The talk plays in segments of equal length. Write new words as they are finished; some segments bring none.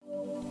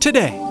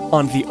Today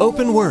on The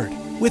Open Word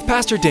with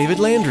Pastor David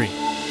Landry.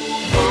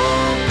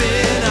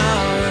 Open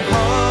our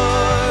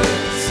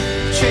hearts,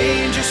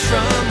 change us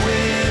from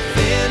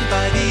within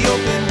by the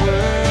open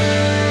word.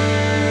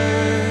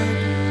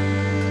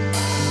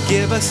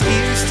 Give us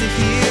ears to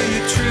hear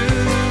your truth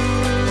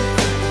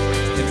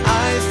and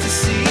eyes to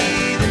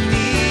see the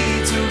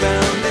needs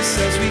around us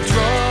as we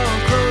draw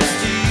close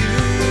to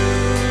you.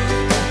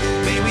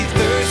 May we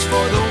thirst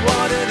for the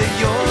water that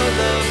your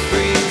love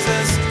brings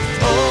us.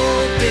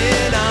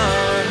 Open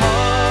our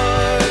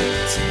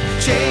hearts,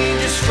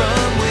 change us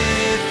from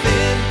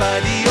within by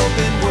the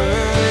open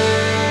word.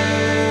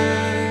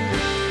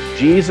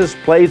 Jesus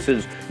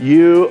places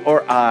you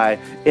or I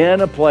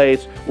in a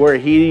place where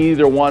he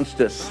either wants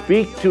to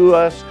speak to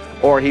us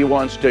or he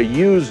wants to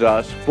use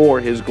us for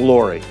his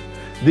glory.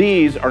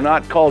 These are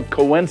not called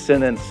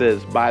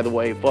coincidences, by the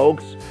way,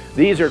 folks.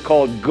 These are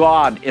called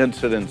God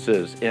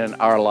incidences in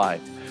our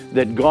life.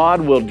 That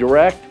God will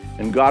direct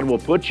and God will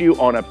put you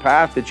on a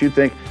path that you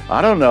think,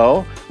 I don't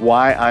know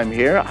why I'm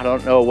here. I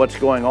don't know what's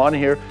going on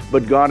here,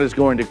 but God is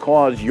going to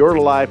cause your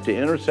life to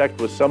intersect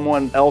with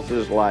someone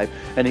else's life.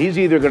 And he's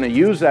either going to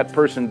use that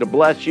person to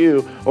bless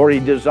you or he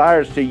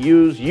desires to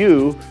use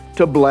you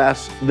to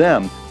bless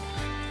them.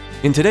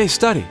 In today's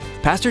study,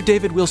 Pastor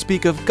David will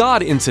speak of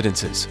God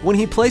incidences when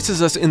he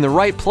places us in the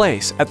right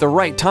place at the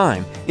right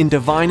time in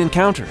divine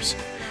encounters.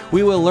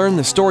 We will learn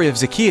the story of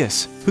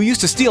Zacchaeus, who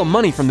used to steal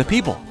money from the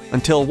people,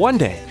 until one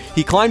day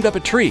he climbed up a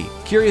tree,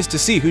 curious to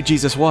see who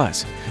Jesus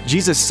was.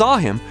 Jesus saw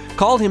him,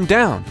 called him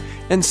down,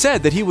 and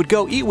said that he would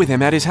go eat with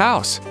him at his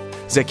house.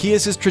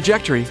 Zacchaeus'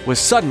 trajectory was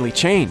suddenly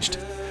changed.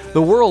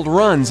 The world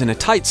runs in a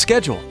tight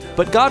schedule,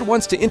 but God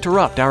wants to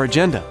interrupt our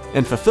agenda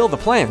and fulfill the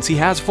plans he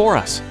has for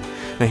us.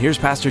 Now here's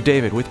Pastor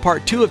David with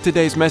part 2 of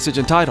today's message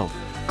entitled,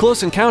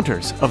 Close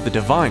Encounters of the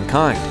Divine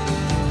Kind.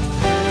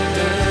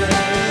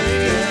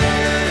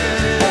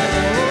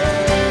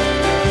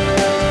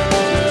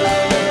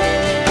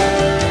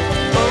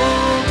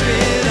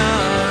 Open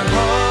our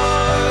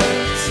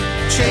hearts,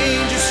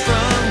 change us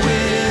from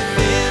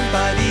within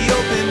by the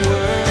open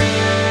word.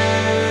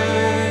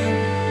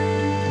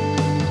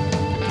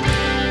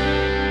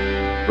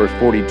 Verse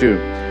 42,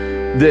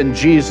 then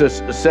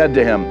Jesus said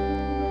to him,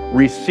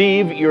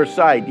 receive your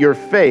sight, your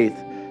faith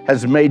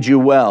has made you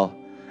well.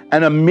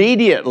 And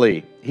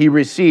immediately he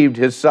received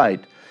his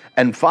sight.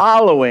 And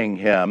following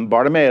him,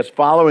 Bartimaeus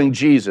following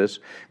Jesus,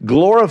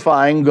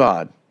 glorifying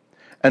God.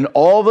 And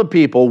all the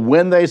people,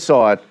 when they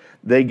saw it,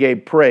 they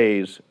gave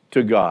praise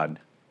to God.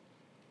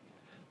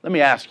 Let me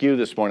ask you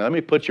this morning, let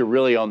me put you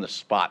really on the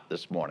spot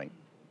this morning.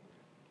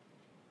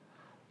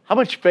 How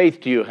much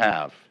faith do you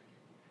have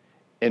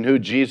in who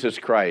Jesus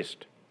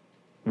Christ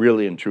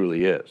really and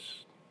truly is?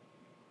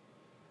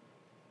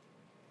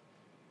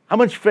 How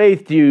much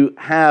faith do you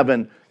have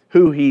in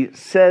who he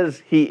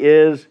says he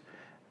is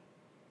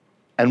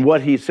and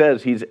what he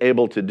says he's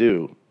able to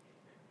do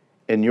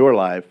in your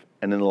life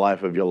and in the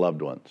life of your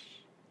loved ones?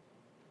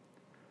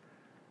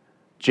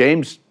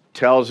 James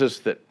tells us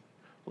that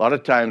a lot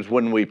of times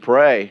when we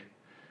pray,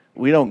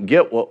 we don't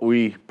get what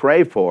we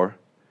pray for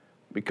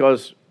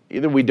because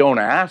either we don't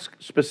ask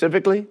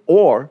specifically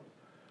or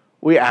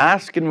we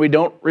ask and we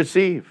don't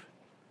receive.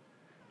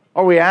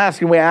 Or we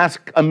ask and we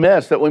ask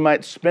amiss that we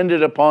might spend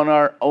it upon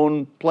our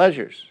own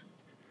pleasures.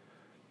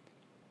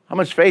 How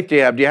much faith do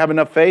you have? Do you have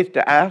enough faith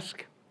to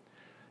ask?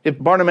 If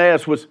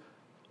Bartimaeus was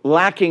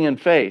lacking in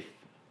faith,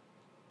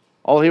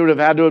 all he would have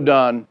had to have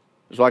done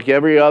is like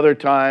every other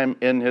time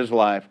in his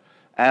life,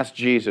 ask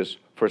Jesus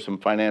for some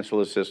financial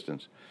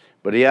assistance.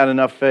 But he had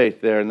enough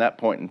faith there in that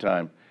point in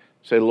time.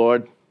 Say,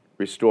 Lord,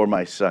 restore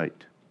my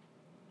sight.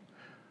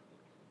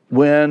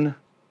 When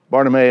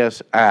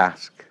Bartimaeus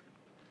asked,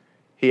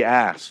 he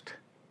asked,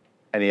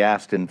 and he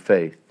asked in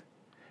faith.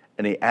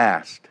 And he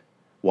asked.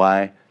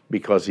 Why?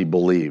 Because he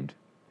believed.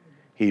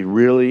 He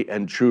really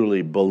and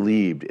truly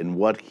believed in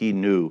what he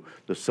knew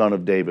the Son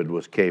of David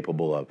was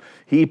capable of.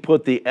 He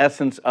put the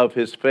essence of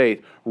his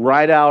faith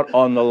right out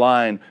on the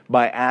line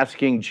by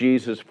asking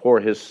Jesus for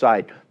his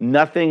sight.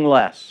 Nothing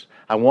less.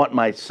 I want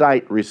my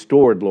sight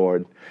restored,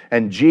 Lord.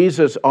 And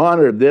Jesus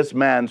honored this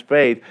man's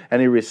faith,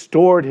 and he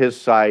restored his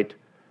sight,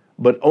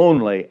 but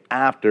only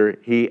after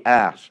he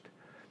asked.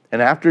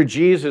 And after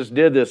Jesus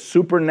did this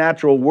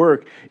supernatural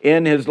work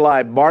in his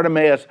life,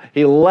 Bartimaeus,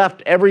 he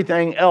left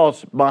everything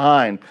else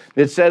behind.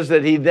 It says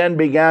that he then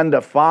began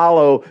to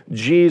follow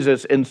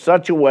Jesus in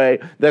such a way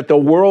that the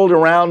world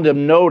around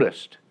him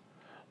noticed.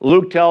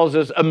 Luke tells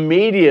us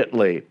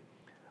immediately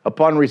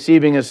upon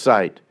receiving his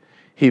sight,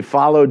 he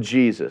followed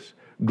Jesus,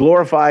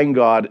 glorifying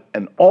God.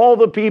 And all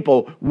the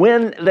people,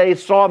 when they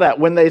saw that,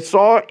 when they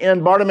saw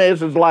in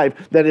Bartimaeus'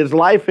 life that his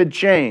life had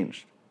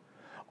changed,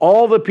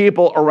 all the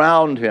people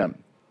around him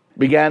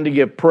began to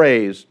give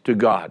praise to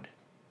God.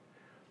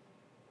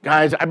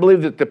 Guys, I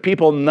believe that the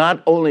people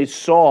not only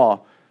saw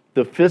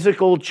the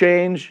physical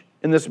change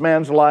in this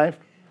man's life,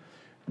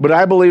 but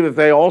I believe that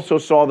they also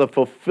saw the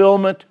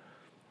fulfillment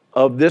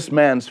of this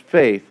man's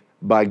faith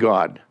by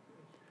God.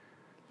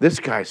 This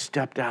guy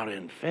stepped out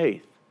in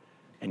faith,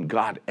 and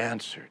God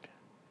answered.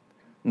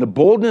 and the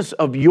boldness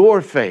of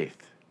your faith,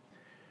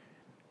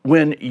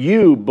 when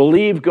you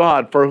believe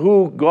God for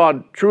who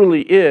God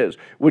truly is,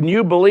 when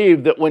you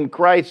believe that when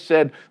Christ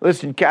said,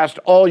 listen, cast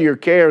all your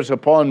cares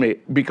upon me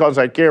because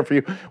I care for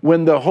you,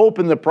 when the hope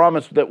and the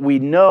promise that we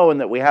know and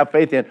that we have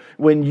faith in,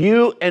 when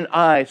you and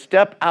I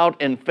step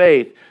out in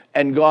faith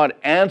and God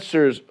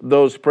answers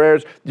those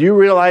prayers, do you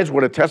realize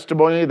what a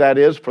testimony that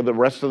is for the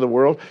rest of the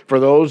world, for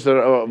those that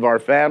are of our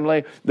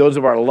family, those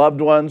of our loved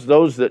ones,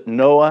 those that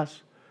know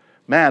us?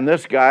 Man,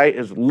 this guy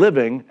is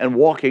living and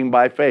walking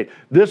by faith.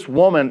 This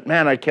woman,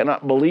 man, I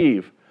cannot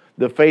believe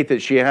the faith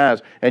that she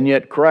has, and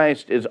yet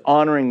Christ is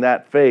honoring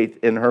that faith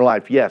in her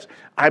life. Yes,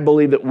 I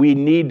believe that we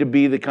need to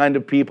be the kind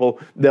of people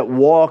that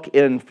walk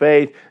in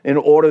faith in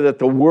order that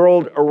the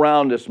world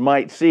around us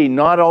might see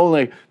not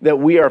only that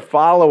we are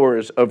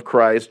followers of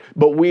Christ,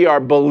 but we are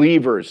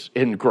believers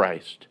in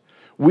Christ.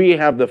 We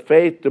have the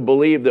faith to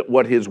believe that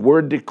what His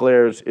Word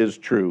declares is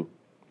true.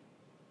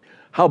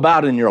 How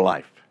about in your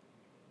life?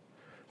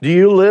 Do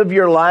you live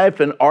your life,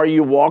 and are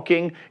you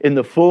walking in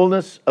the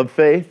fullness of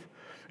faith?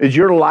 Is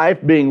your life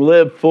being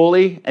lived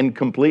fully and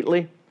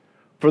completely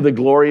for the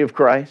glory of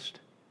Christ?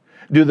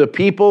 Do the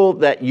people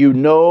that you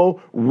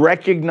know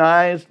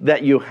recognize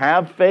that you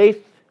have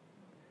faith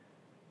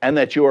and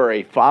that you are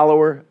a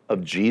follower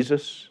of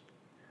Jesus?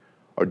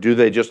 Or do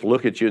they just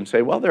look at you and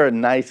say, well, they're a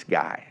nice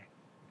guy.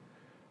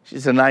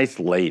 She's a nice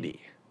lady.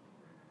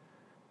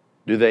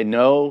 Do they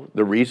know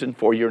the reason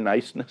for your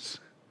niceness?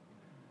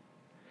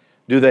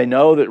 Do they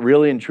know that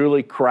really and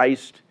truly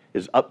Christ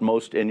is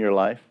upmost in your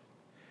life?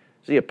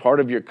 Is He a part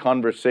of your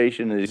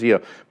conversation? Is He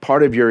a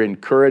part of your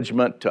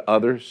encouragement to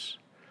others?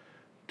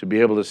 To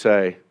be able to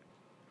say,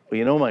 well,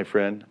 you know, my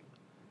friend,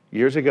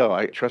 years ago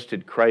I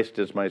trusted Christ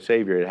as my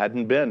Savior. It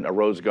hadn't been a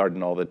rose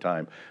garden all the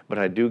time. But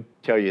I do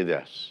tell you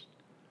this,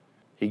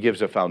 He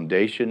gives a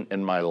foundation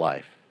in my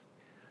life.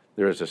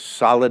 There is a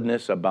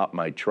solidness about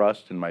my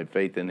trust and my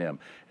faith in Him.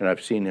 And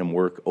I've seen Him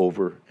work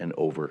over and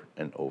over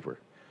and over.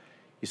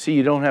 You see,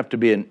 you don't have to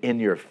be an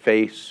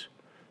in-your-face,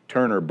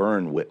 turn or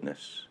burn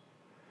witness.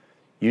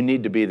 You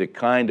need to be the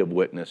kind of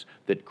witness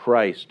that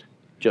Christ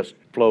just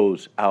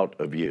flows out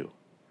of you.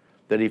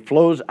 That He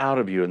flows out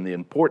of you, and the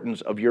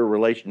importance of your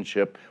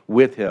relationship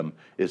with Him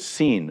is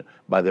seen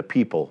by the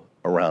people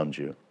around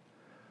you.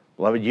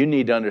 Beloved, you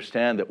need to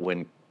understand that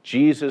when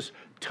Jesus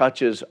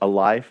touches a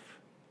life,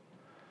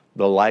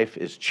 the life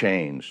is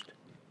changed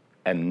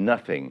and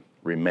nothing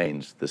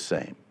remains the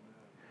same.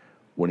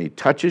 When He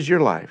touches your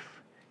life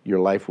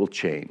will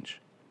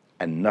change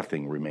and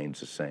nothing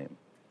remains the same.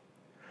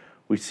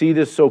 We see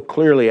this so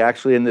clearly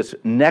actually in this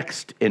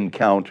next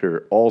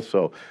encounter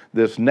also,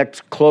 this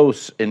next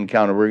close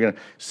encounter. We're going to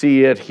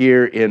see it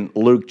here in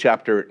Luke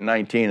chapter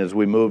 19 as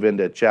we move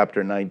into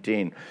chapter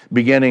 19,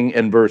 beginning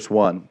in verse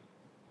 1.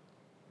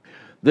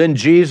 Then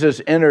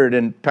Jesus entered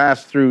and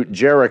passed through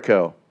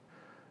Jericho.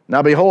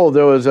 Now behold,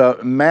 there was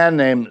a man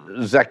named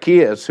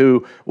Zacchaeus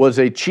who was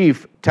a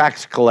chief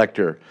tax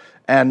collector,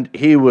 and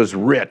he was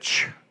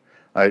rich.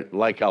 I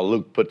like how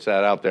Luke puts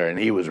that out there, and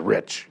he was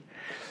rich.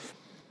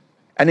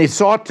 And he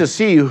sought to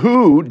see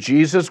who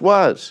Jesus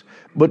was,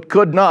 but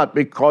could not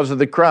because of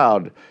the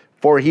crowd,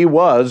 for he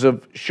was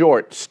of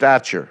short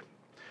stature.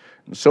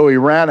 And so he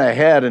ran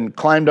ahead and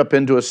climbed up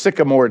into a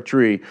sycamore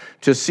tree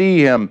to see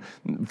him,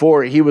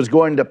 for he was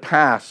going to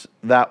pass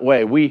that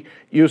way. We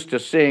used to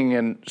sing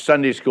in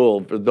Sunday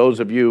school, for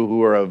those of you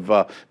who are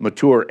of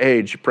mature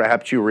age,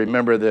 perhaps you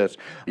remember this.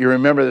 You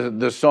remember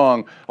the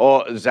song,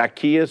 oh,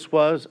 Zacchaeus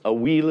was a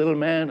wee little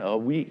man, a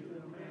wee...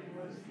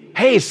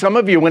 Hey, some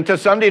of you went to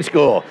Sunday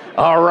school.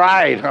 All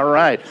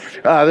right.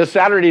 The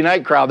Saturday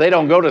night crowd, they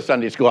don't go to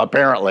Sunday school,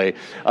 apparently.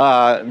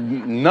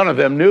 None of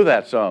them knew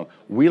that song.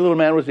 Wee little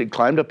man was, he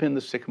climbed up in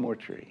the sycamore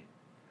tree.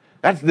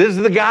 This is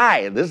the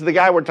guy. This is the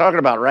guy we're talking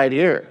about right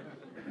here.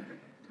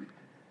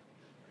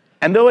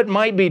 And though it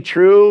might be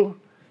true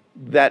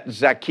that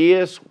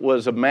Zacchaeus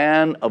was a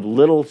man of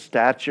little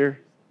stature,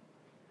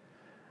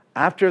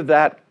 after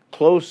that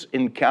close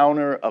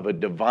encounter of a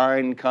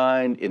divine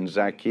kind in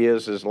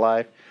Zacchaeus'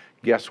 life,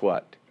 guess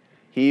what?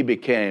 He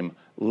became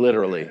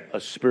literally a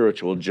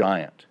spiritual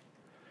giant.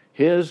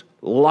 His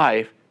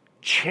life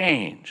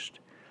changed.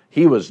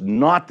 He was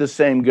not the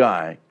same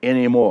guy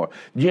anymore.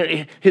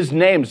 His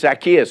name,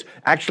 Zacchaeus,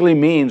 actually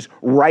means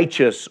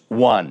righteous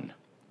one.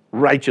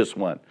 Righteous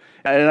one.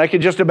 And I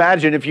could just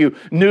imagine if you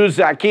knew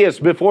Zacchaeus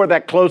before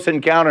that close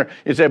encounter,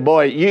 you'd say,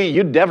 boy,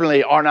 you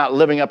definitely are not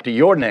living up to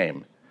your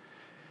name.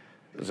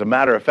 As a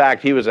matter of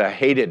fact, he was a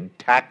hated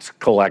tax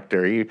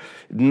collector. He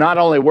not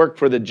only worked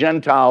for the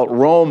Gentile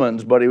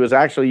Romans, but he was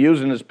actually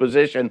using his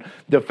position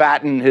to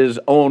fatten his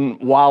own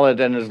wallet.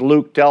 And as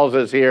Luke tells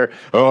us here,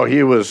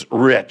 he was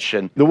rich.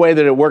 And the way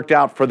that it worked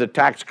out for the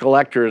tax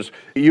collectors,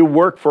 you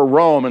worked for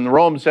Rome, and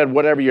Rome said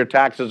whatever your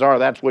taxes are,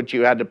 that's what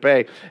you had to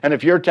pay. And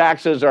if your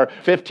taxes are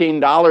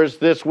 $15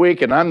 this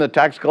week, and I'm the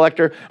tax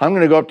collector, I'm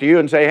going to go up to you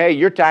and say, hey,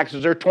 your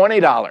taxes are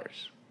 $20.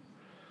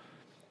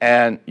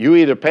 And you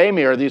either pay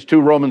me or these 2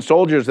 Roman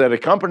soldiers that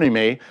accompany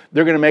me,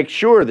 they're going to make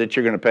sure that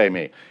you're going to pay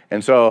me.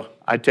 And so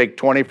I take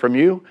 20 from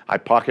you, I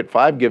pocket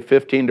 5, give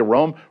 15 to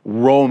Rome.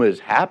 Rome is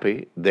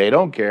happy. They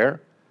don't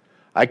care.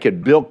 I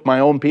could bilk my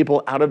own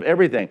people out of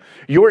everything.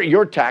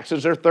 Your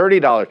taxes are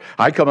 $30.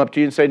 I come up to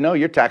you and say, no,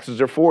 your taxes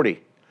are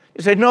 40.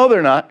 You say, no,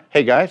 they're not.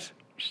 Hey, guys.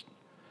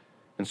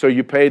 And so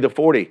you pay the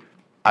 40.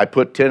 I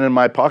put 10 in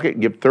my pocket,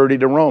 give 30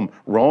 to Rome.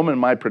 Rome and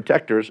my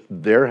protectors,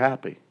 they're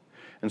happy.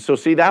 And so,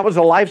 see, that was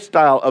a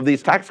lifestyle of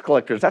these tax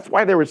collectors. That's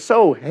why they were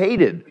so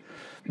hated.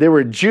 They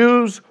were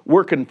Jews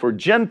working for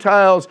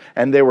Gentiles,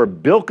 and they were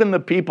bilking the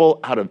people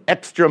out of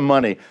extra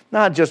money.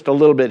 Not just a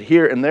little bit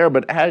here and there,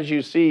 but as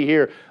you see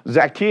here,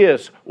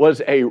 Zacchaeus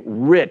was a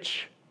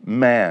rich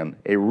man,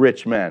 a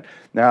rich man.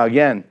 Now,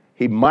 again,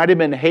 he might have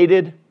been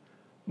hated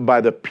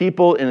by the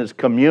people in his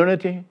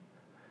community.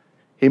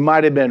 He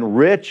might have been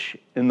rich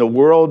in the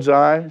world's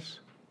eyes.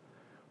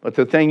 But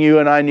the thing you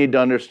and I need to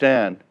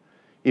understand,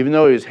 even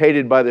though he was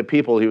hated by the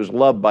people, he was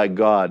loved by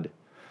God.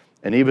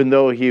 And even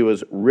though he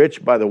was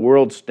rich by the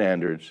world's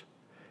standards,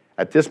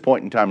 at this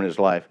point in time in his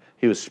life,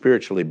 he was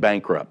spiritually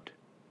bankrupt.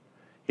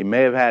 He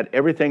may have had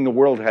everything the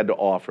world had to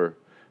offer,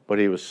 but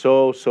he was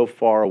so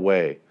far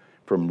away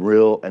from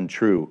real and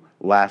true,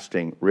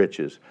 lasting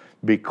riches.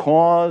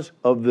 Because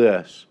of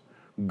this,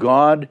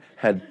 God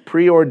had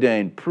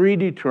preordained,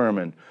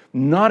 predetermined,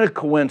 not a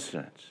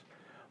coincidence,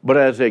 but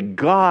as a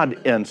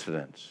God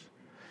incidence,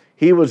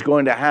 he was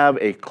going to have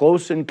a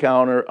close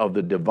encounter of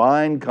the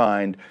divine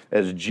kind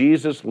as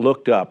Jesus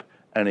looked up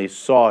and he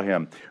saw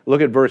him.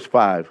 Look at verse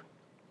 5.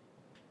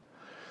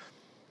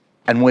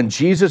 And when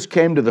Jesus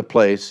came to the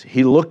place,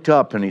 he looked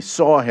up and he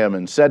saw him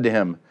and said to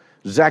him,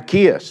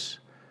 Zacchaeus,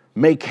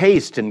 make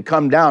haste and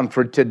come down,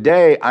 for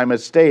today I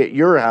must stay at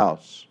your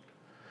house.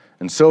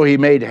 And so he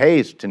made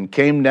haste and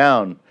came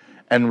down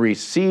and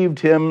received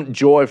him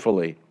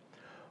joyfully.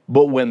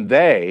 But when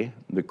they,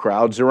 the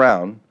crowds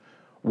around,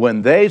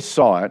 when they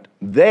saw it,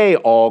 they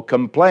all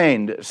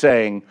complained,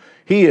 saying,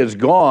 he is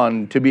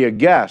gone to be a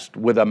guest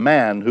with a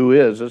man who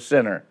is a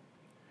sinner.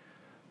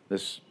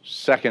 This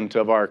second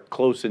of our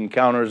close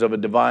encounters of a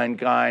divine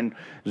kind,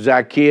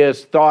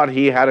 Zacchaeus thought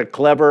he had a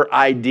clever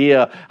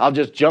idea. I'll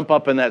just jump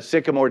up in that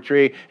sycamore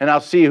tree and I'll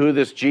see who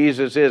this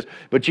Jesus is.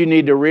 But you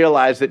need to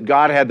realize that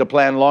God had the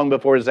plan long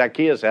before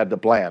Zacchaeus had the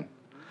plan.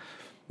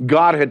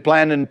 God had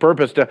planned and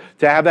purposed to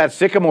have that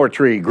sycamore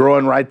tree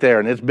growing right there.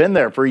 And it's been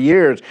there for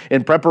years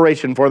in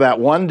preparation for that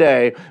one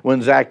day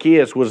when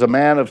Zacchaeus was a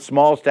man of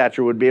small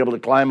stature, would be able to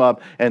climb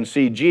up and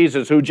see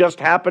Jesus, who just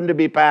happened to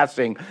be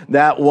passing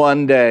that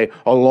one day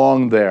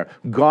along there.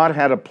 God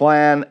had a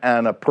plan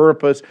and a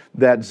purpose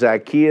that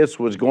Zacchaeus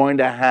was going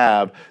to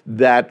have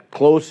that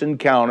close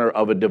encounter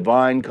of a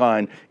divine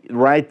kind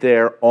right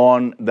there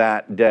on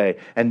that day.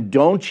 And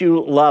don't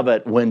you love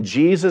it when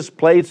Jesus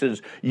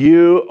places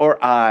you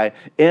or I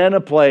in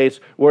a place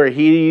where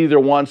he either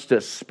wants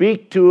to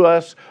speak to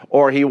us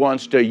or he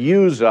wants to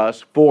use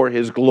us for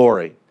his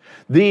glory.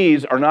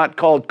 These are not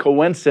called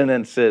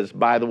coincidences,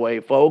 by the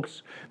way,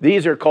 folks.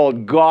 These are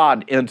called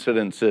God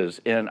incidences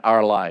in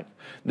our life,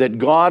 that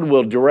God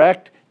will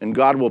direct and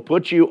God will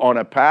put you on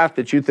a path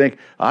that you think,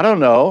 I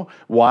don't know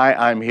why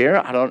I'm here.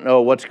 I don't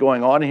know what's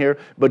going on here.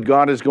 But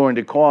God is going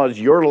to cause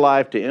your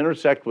life to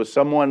intersect with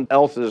someone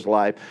else's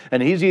life.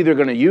 And he's either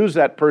going to use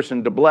that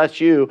person to bless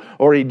you,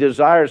 or he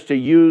desires to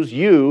use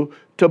you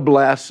to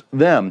bless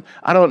them.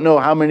 I don't know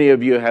how many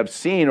of you have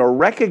seen or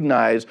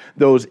recognized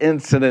those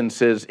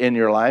incidences in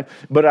your life,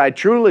 but I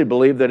truly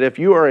believe that if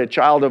you are a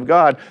child of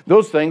God,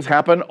 those things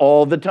happen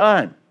all the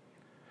time.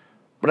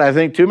 But I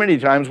think too many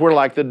times we're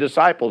like the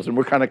disciples and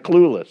we're kind of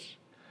clueless.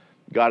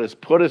 God has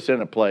put us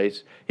in a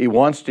place. He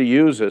wants to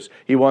use us.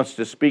 He wants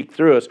to speak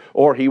through us,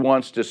 or he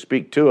wants to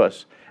speak to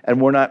us.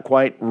 And we're not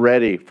quite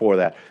ready for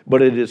that.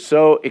 But it is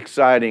so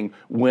exciting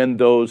when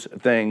those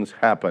things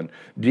happen.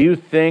 Do you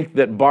think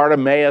that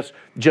Bartimaeus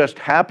just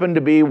happened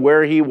to be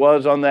where he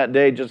was on that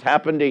day, just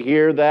happened to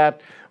hear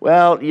that?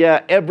 Well,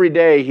 yeah, every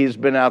day he's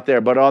been out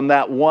there. But on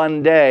that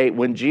one day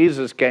when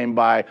Jesus came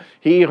by,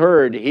 he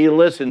heard, he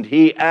listened,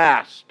 he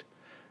asked.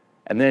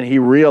 And then he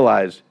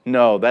realized,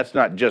 no, that's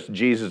not just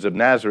Jesus of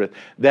Nazareth.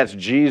 That's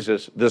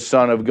Jesus, the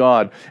Son of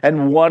God.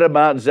 And what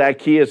about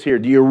Zacchaeus here?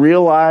 Do you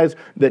realize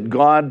that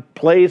God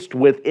placed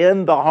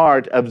within the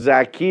heart of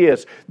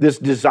Zacchaeus this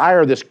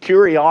desire, this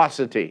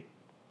curiosity,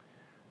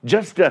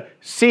 just to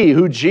see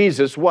who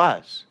Jesus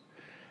was?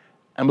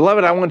 And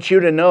beloved, I want you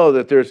to know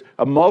that there's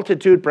a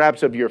multitude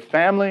perhaps of your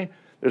family.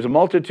 There's a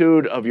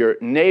multitude of your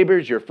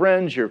neighbors, your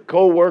friends, your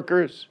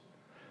co-workers.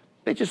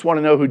 They just want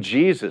to know who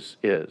Jesus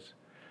is.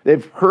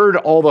 They've heard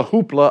all the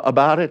hoopla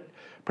about it.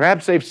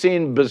 Perhaps they've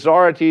seen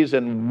bizarrities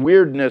and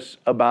weirdness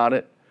about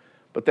it,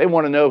 but they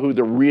want to know who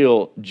the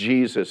real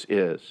Jesus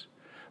is.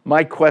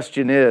 My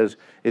question is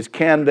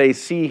can they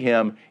see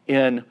him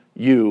in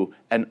you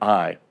and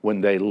I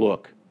when they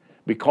look?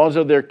 Because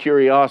of their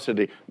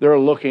curiosity, they're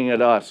looking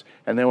at us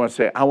and they want to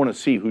say, I want to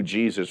see who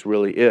Jesus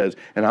really is,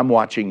 and I'm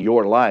watching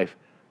your life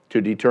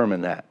to determine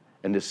that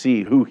and to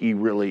see who he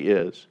really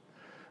is.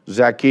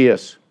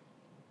 Zacchaeus,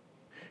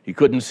 He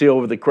couldn't see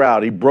over the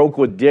crowd. He broke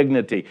with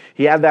dignity.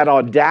 He had that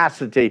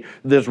audacity,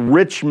 this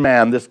rich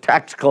man, this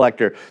tax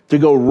collector, to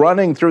go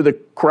running through the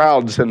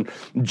crowds. And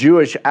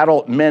Jewish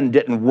adult men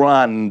didn't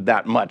run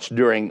that much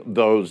during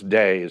those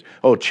days.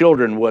 Oh,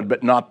 children would,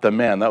 but not the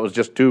men. That was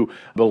just too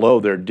below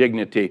their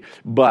dignity.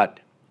 But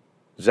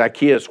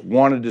Zacchaeus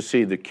wanted to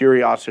see. The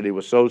curiosity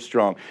was so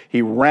strong.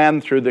 He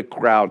ran through the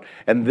crowd,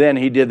 and then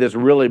he did this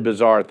really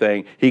bizarre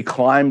thing. He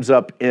climbs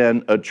up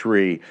in a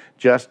tree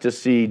just to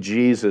see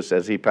Jesus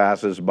as he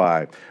passes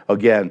by.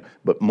 Again,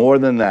 but more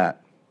than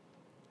that,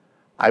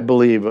 I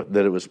believe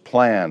that it was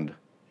planned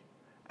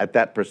at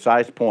that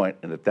precise point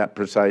and at that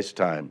precise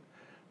time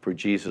for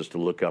Jesus to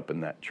look up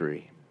in that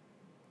tree.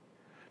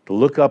 To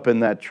look up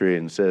in that tree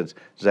and says,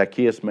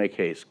 Zacchaeus, make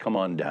haste, come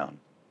on down.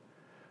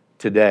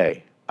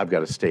 Today, I've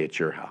got to stay at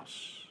your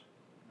house.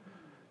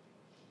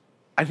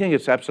 I think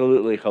it's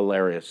absolutely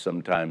hilarious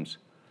sometimes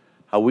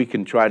how we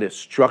can try to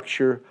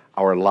structure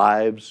our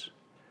lives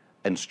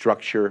and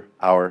structure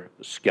our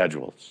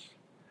schedules,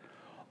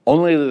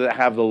 only to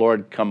have the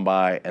Lord come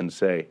by and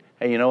say,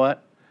 hey, you know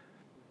what?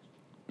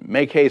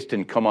 Make haste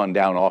and come on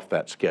down off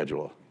that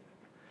schedule.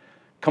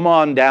 Come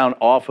on down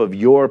off of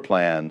your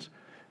plans,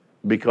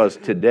 because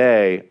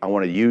today I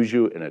want to use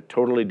you in a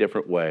totally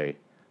different way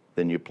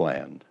than you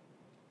planned.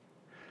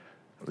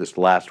 This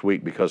last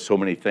week, because so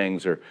many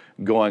things are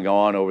going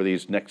on over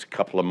these next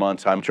couple of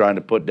months, I'm trying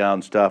to put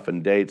down stuff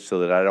and dates so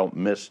that I don't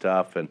miss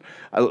stuff. And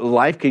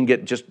life can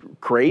get just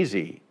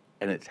crazy,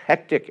 and it's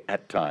hectic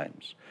at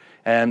times.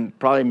 And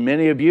probably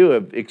many of you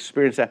have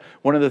experienced that.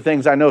 One of the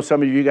things I know,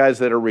 some of you guys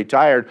that are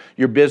retired,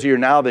 you're busier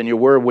now than you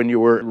were when you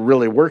were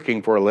really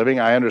working for a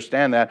living. I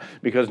understand that,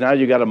 because now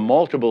you got a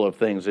multiple of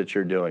things that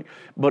you're doing.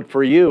 But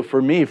for you,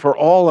 for me, for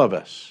all of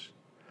us,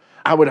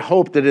 I would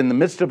hope that in the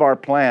midst of our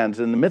plans,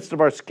 in the midst of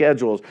our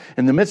schedules,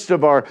 in the midst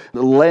of our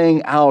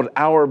laying out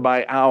hour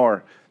by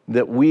hour,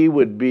 that we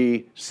would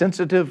be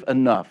sensitive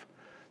enough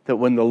that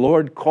when the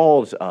Lord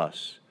calls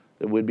us,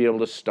 that we'd be able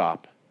to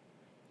stop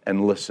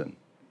and listen.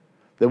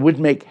 That we'd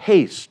make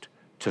haste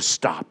to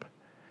stop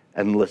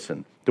and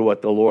listen to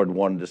what the Lord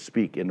wanted to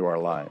speak into our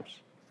lives.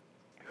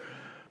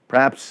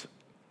 Perhaps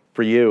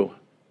for you,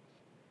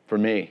 for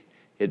me,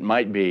 it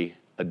might be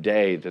a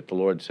day that the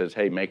Lord says,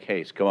 hey, make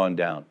haste, come on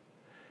down.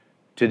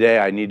 Today,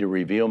 I need to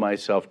reveal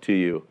myself to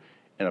you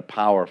in a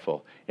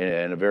powerful,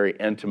 in a very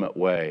intimate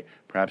way,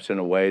 perhaps in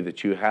a way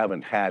that you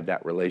haven't had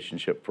that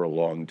relationship for a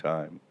long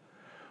time.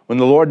 When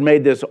the Lord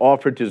made this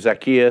offer to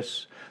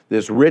Zacchaeus,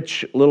 this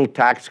rich little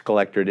tax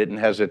collector didn't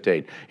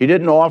hesitate. He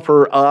didn't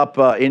offer up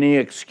any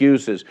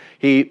excuses.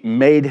 He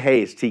made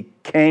haste. He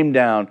came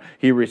down.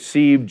 He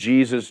received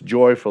Jesus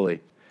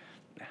joyfully.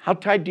 How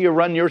tight do you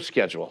run your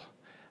schedule?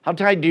 How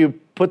tight do you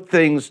put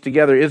things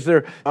together? Is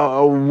there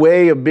a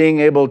way of being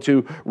able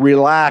to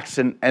relax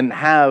and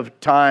have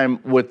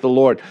time with the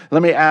Lord?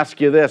 Let me ask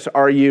you this.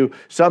 Are you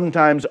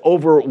sometimes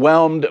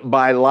overwhelmed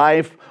by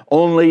life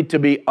only to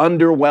be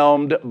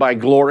underwhelmed by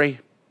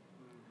glory?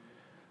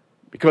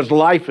 Because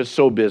life is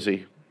so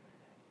busy,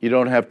 you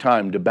don't have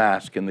time to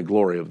bask in the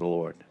glory of the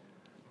Lord.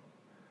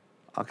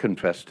 I'll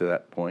confess to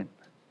that point.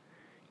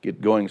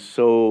 Get going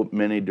so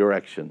many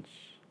directions,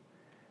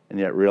 and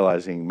yet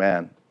realizing,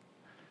 man,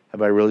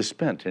 have I really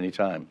spent any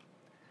time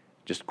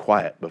just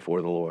quiet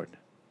before the Lord?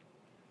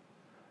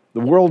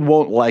 The world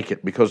won't like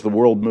it, because the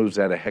world moves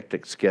at a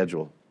hectic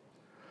schedule.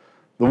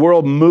 The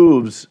world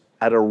moves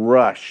at a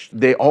rush.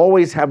 They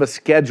always have a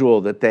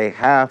schedule that they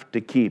have to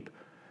keep.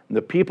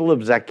 The people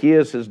of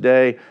Zacchaeus'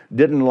 day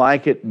didn't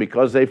like it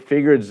because they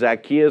figured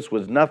Zacchaeus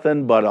was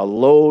nothing but a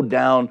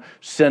low-down,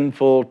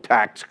 sinful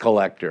tax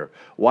collector.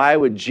 Why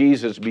would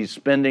Jesus be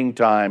spending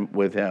time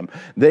with him?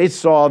 They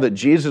saw that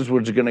Jesus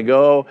was going to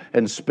go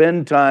and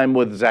spend time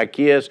with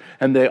Zacchaeus,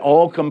 and they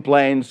all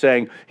complained,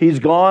 saying, he's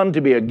gone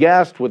to be a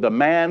guest with a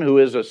man who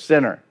is a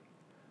sinner.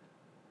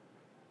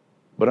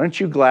 But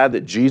aren't you glad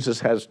that Jesus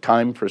has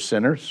time for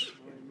sinners?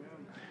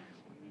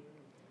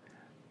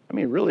 I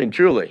mean, really and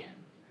truly.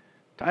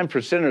 Time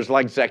for sinners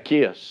like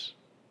Zacchaeus.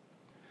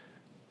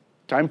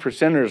 Time for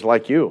sinners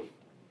like you,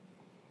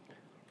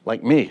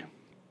 like me,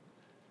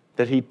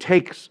 that he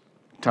takes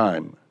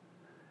time.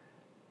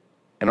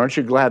 And aren't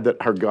you glad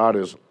that our God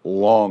is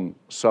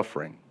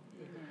long-suffering?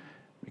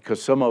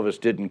 Because some of us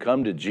didn't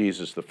come to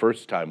Jesus the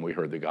first time we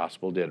heard the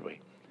gospel, did we?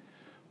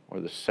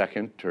 Or the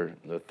second, or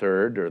the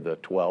third, or the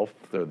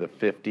 12th, or the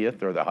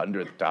 50th, or the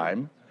 100th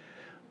time.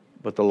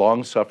 But the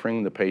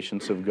long-suffering, the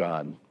patience of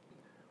God,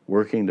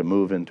 working to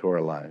move into our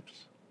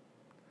lives.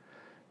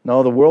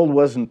 No, the world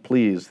wasn't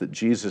pleased that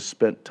Jesus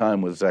spent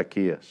time with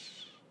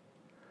Zacchaeus.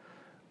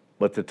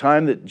 But the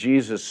time that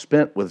Jesus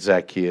spent with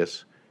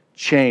Zacchaeus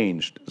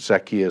changed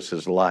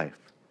Zacchaeus' life.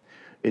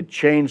 It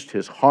changed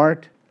his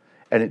heart,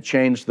 and it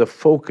changed the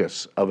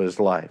focus of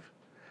his life.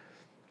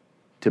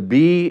 To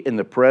be in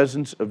the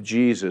presence of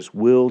Jesus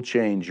will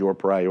change your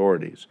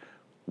priorities.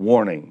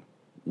 Warning,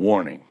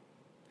 warning.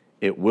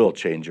 It will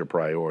change your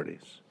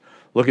priorities.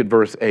 Look at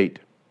verse 8.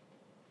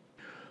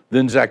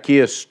 Then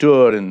Zacchaeus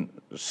stood and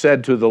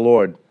said to the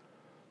Lord,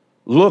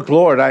 look,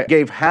 Lord, I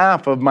gave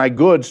half of my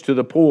goods to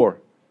the poor.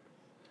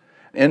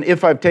 And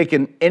if I've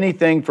taken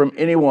anything from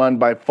anyone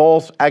by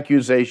false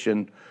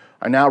accusation,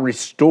 I now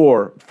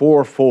restore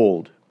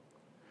fourfold.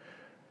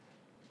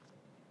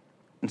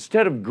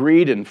 Instead of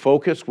greed and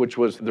focus, which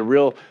was the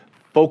real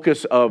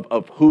focus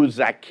of who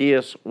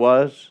Zacchaeus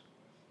was,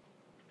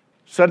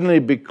 suddenly,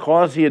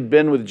 because he had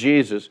been with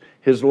Jesus,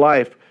 his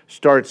life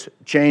starts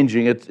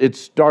changing. It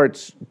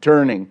starts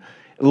turning.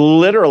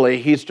 Literally,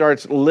 he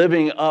starts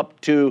living up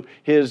to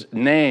his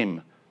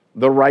name,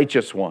 the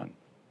righteous one.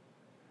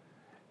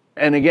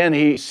 And again,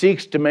 he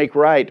seeks to make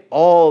right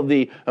all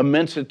the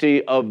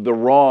immensity of the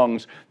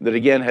wrongs that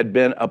again had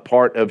been a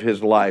part of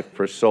his life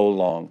for so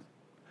long.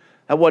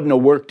 That wasn't a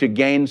work to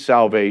gain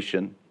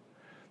salvation.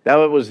 That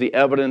was the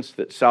evidence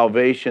that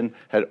salvation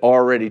had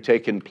already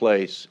taken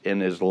place in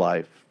his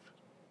life.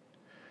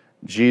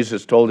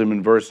 Jesus told him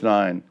in verse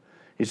 9,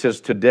 he says,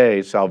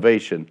 "Today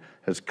salvation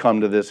has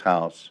come to this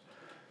house,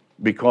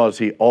 because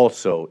he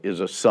also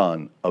is a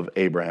son of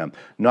Abraham."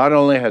 Not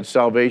only had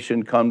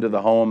salvation come to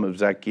the home of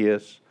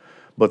Zacchaeus,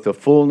 but the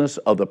fullness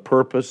of the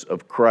purpose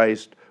of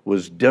Christ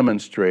was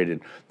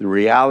demonstrated. The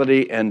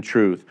reality and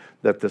truth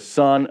that the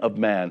Son of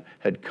Man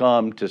had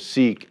come to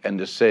seek and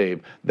to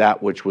save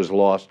that which was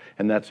lost.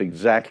 And that's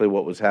exactly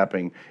what was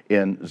happening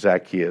in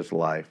Zacchaeus'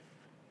 life.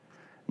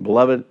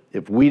 Beloved,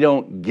 if we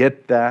don't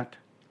get that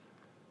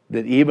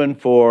even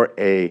for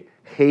a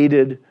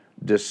hated,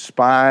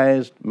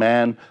 despised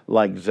man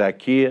like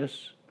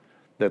Zacchaeus,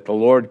 that the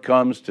Lord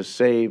comes to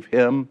save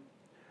him.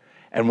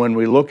 And when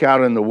we look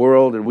out in the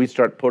world and we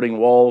start putting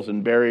walls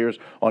and barriers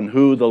on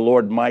who the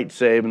Lord might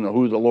save and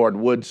who the Lord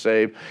would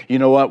save, you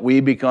know what? We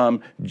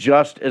become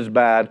just as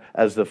bad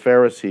as the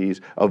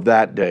Pharisees of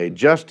that day,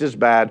 just as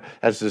bad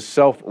as the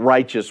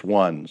self-righteous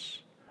ones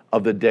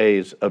of the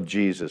days of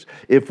Jesus.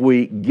 If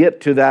we get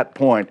to that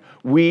point,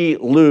 we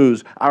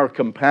lose our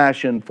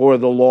compassion for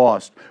the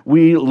lost.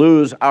 We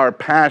lose our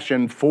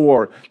passion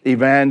for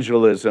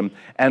evangelism,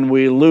 and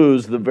we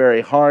lose the very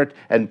heart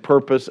and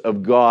purpose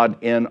of God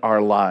in our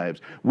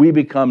lives. We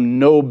become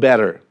no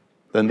better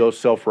than those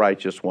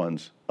self-righteous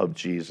ones of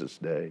Jesus'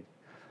 day.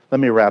 Let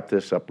me wrap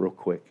this up real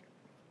quick.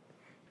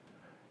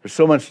 There's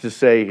so much to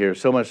say here,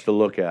 so much to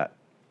look at.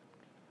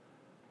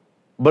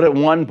 But at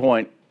one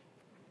point,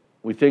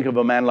 we think of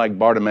a man like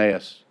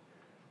Bartimaeus,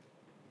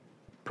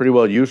 pretty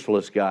well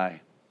useless guy.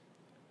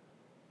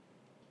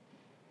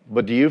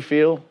 But do you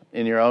feel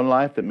in your own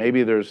life that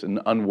maybe there's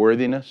an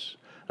unworthiness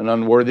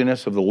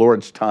of the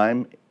Lord's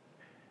time,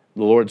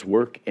 the Lord's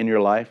work in your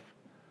life?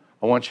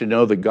 I want you to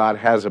know that God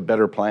has a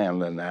better plan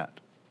than that,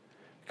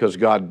 because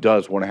God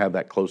does want to have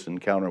that close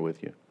encounter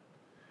with you.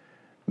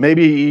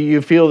 Maybe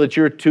you feel that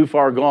you're too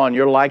far gone.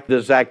 You're like the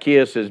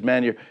Zacchaeuses,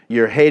 man.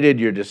 You're hated,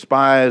 you're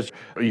despised,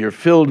 you're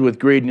filled with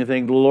greed, and you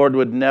think the Lord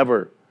would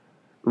never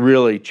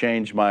really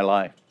change my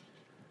life.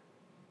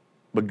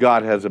 But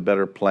God has a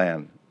better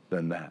plan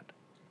than that.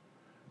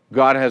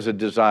 God has a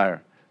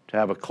desire to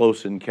have a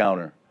close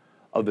encounter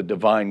of the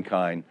divine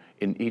kind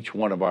in each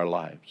one of our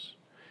lives.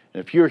 And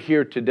if you're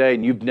here today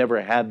and you've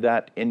never had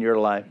that in your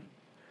life,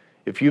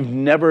 if you've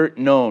never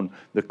known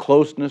the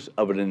closeness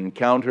of an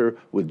encounter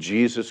with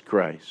Jesus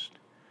Christ,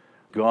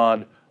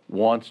 God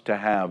wants to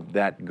have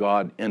that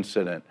God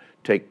incident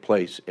take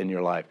place in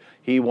your life.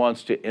 He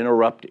wants to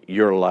interrupt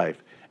your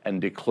life and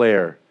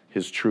declare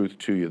His truth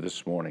to you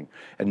this morning.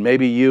 And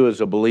maybe you as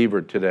a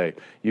believer today,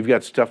 you've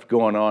got stuff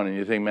going on and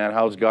you think, man,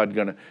 how's God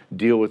going to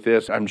deal with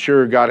this? I'm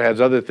sure God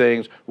has other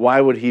things.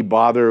 Why would He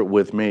bother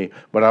with me?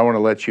 But I want to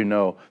let you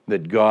know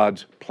that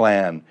God's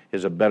plan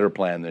is a better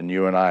plan than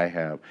you and I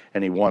have.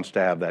 And He wants to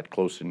have that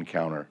close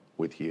encounter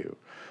with you.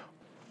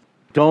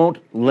 Don't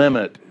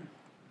limit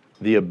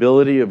the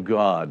ability of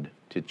God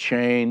to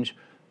change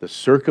the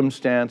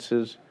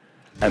circumstances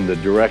and the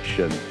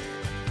direction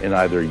in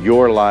either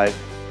your life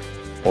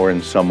or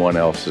in someone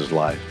else's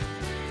life,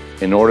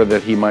 in order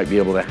that He might be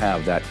able to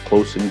have that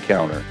close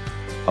encounter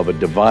of a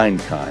divine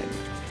kind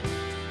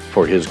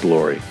for His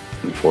glory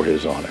and for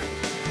His honor.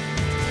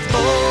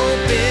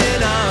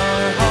 Open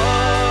our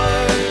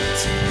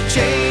hearts,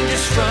 change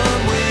us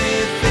from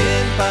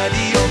within by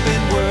the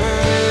open word.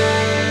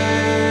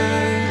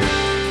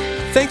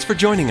 Thanks for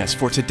joining us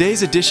for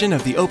today's edition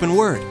of the Open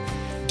Word.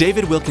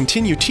 David will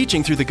continue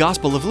teaching through the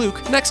Gospel of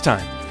Luke next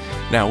time.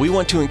 Now, we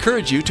want to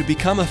encourage you to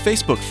become a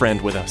Facebook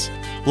friend with us.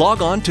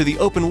 Log on to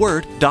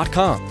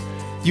theopenword.com.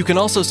 You can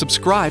also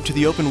subscribe to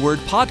the Open Word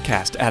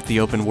podcast at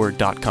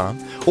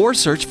theopenword.com or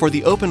search for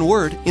the Open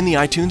Word in the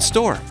iTunes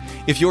Store.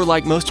 If you're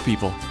like most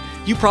people,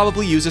 you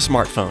probably use a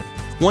smartphone.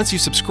 Once you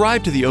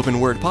subscribe to the Open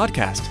Word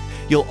podcast,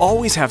 you'll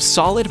always have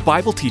solid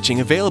Bible teaching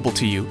available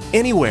to you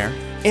anywhere,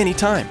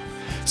 anytime.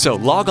 So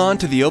log on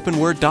to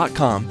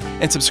theopenword.com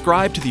and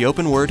subscribe to the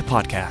Open Word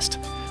podcast.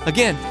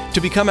 Again,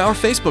 to become our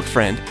Facebook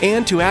friend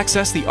and to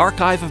access the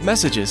archive of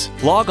messages,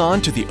 log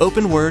on to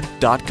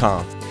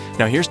theopenword.com.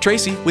 Now here's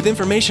Tracy with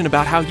information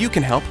about how you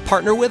can help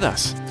partner with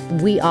us.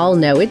 We all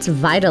know it's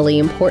vitally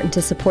important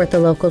to support the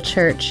local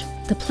church,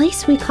 the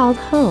place we call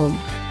home.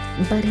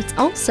 But it's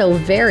also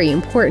very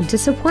important to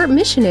support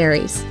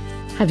missionaries.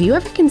 Have you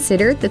ever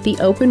considered that the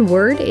Open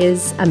Word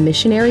is a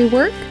missionary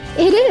work?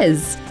 It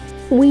is.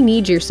 We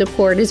need your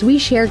support as we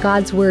share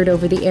God's Word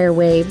over the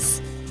airwaves.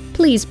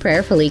 Please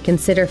prayerfully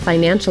consider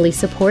financially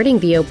supporting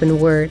the Open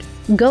Word.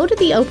 Go to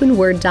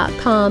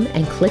theopenword.com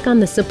and click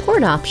on the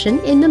support option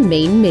in the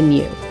main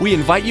menu. We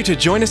invite you to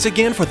join us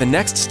again for the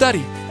next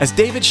study as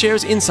David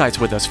shares insights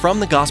with us from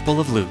the Gospel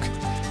of Luke.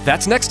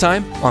 That's next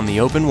time on The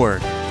Open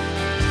Word.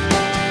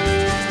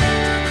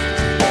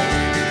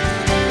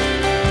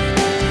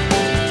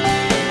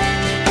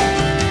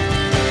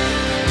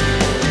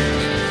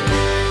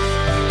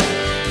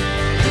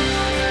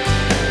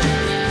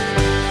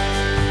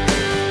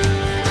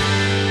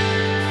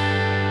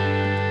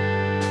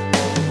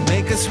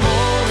 Make us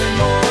more and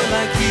more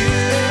like you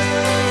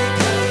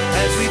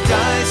as we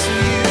die so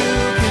you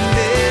can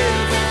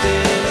live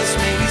within us.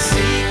 May we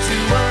seek to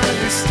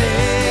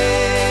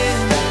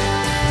understand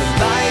the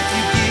life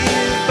you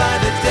give by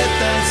the death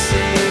that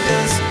saved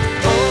us.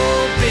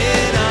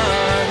 Open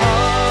our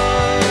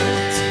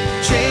hearts,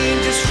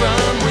 change us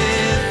from